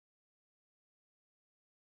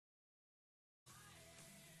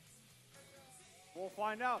We'll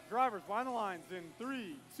find out. Drivers, behind the lines in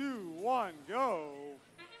 3, 2, 1, go.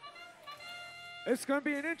 It's going to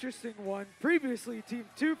be an interesting one. Previously, Team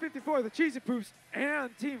 254, the Cheesy Poops,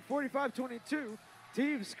 and Team 4522,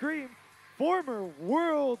 Team Scream, former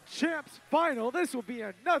world champs final. This will be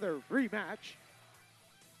another rematch.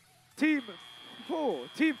 Team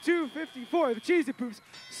 254, the Cheesy Poops,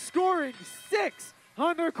 scoring 6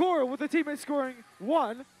 on their core, with the teammate scoring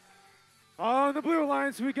 1. On the Blue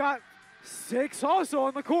Alliance, we got 6 also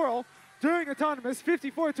on the coral. During autonomous,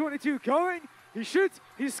 54-22 going. He shoots,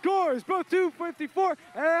 he scores. Both 254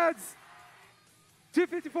 and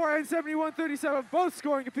 71-37, both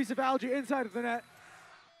scoring a piece of algae inside of the net.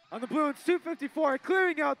 On the blue ones, 254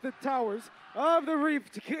 clearing out the towers of the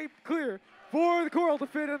reef to keep clear for the coral to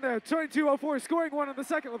fit in there. 2204 scoring 1 on the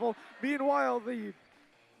second level. Meanwhile, the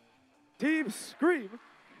Team Scream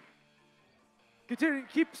continuing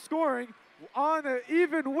to keep scoring on the,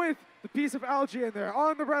 even with the piece of algae in there.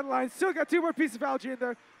 On the red line, still got 2 more pieces of algae in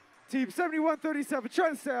there. Team 71-37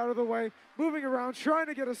 trying to stay out of the way, moving around, trying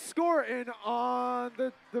to get a score in on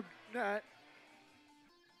the net.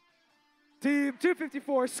 Team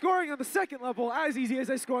 254 scoring on the second level as easy as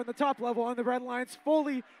they score on the top level on the red lines,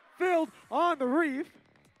 fully filled on the reef.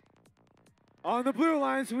 On the blue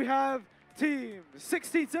lines, we have Team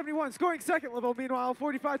 1671 scoring second level. Meanwhile,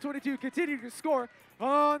 45-22 continuing to score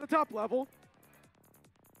on the top level.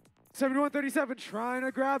 71-37 trying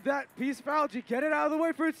to grab that piece of algae, get it out of the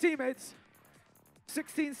way for its teammates.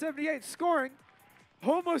 1678 scoring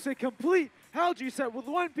almost a complete algae set with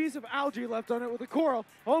 1 piece of algae left on it with a coral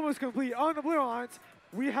almost complete. On the blue lines,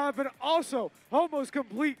 we have an also almost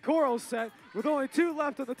complete coral set with only 2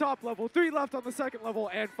 left on the top level, 3 left on the second level,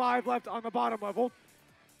 and 5 left on the bottom level.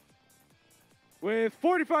 With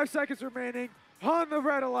 45 seconds remaining on the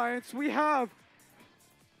Red Alliance, we have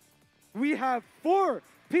 4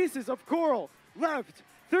 pieces of coral left.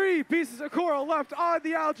 3 pieces of coral left on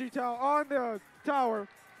the algae tower, on the tower.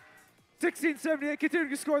 1678 continuing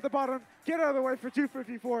to score at the bottom. Get out of the way for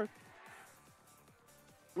 254.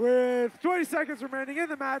 With 20 seconds remaining in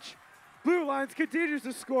the match, Blue Lines continues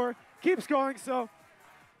to score, keeps going. So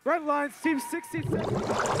Red Lines, Team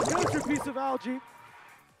 1678, the extra piece of algae.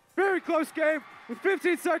 Very close game with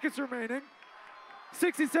 15 seconds remaining.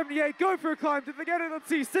 1678 going for a climb. Did they get it? Let's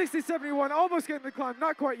see. 1671 almost getting the climb.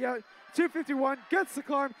 Not quite yet. 251 gets the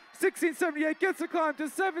climb. 1678 gets the climb to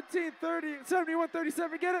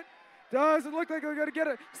 71-37. Get it? Doesn't look like they're going to get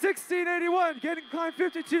it. 1681 getting climb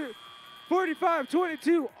 52.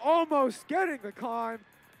 45-22 almost getting the climb.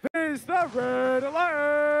 Is the Red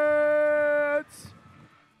Alliance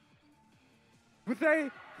with a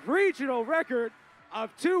regional record of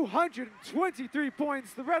 223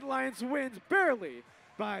 points. The Red Alliance wins barely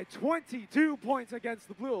by 22 points against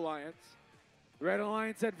the Blue Alliance. Red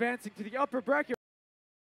Alliance advancing to the upper bracket.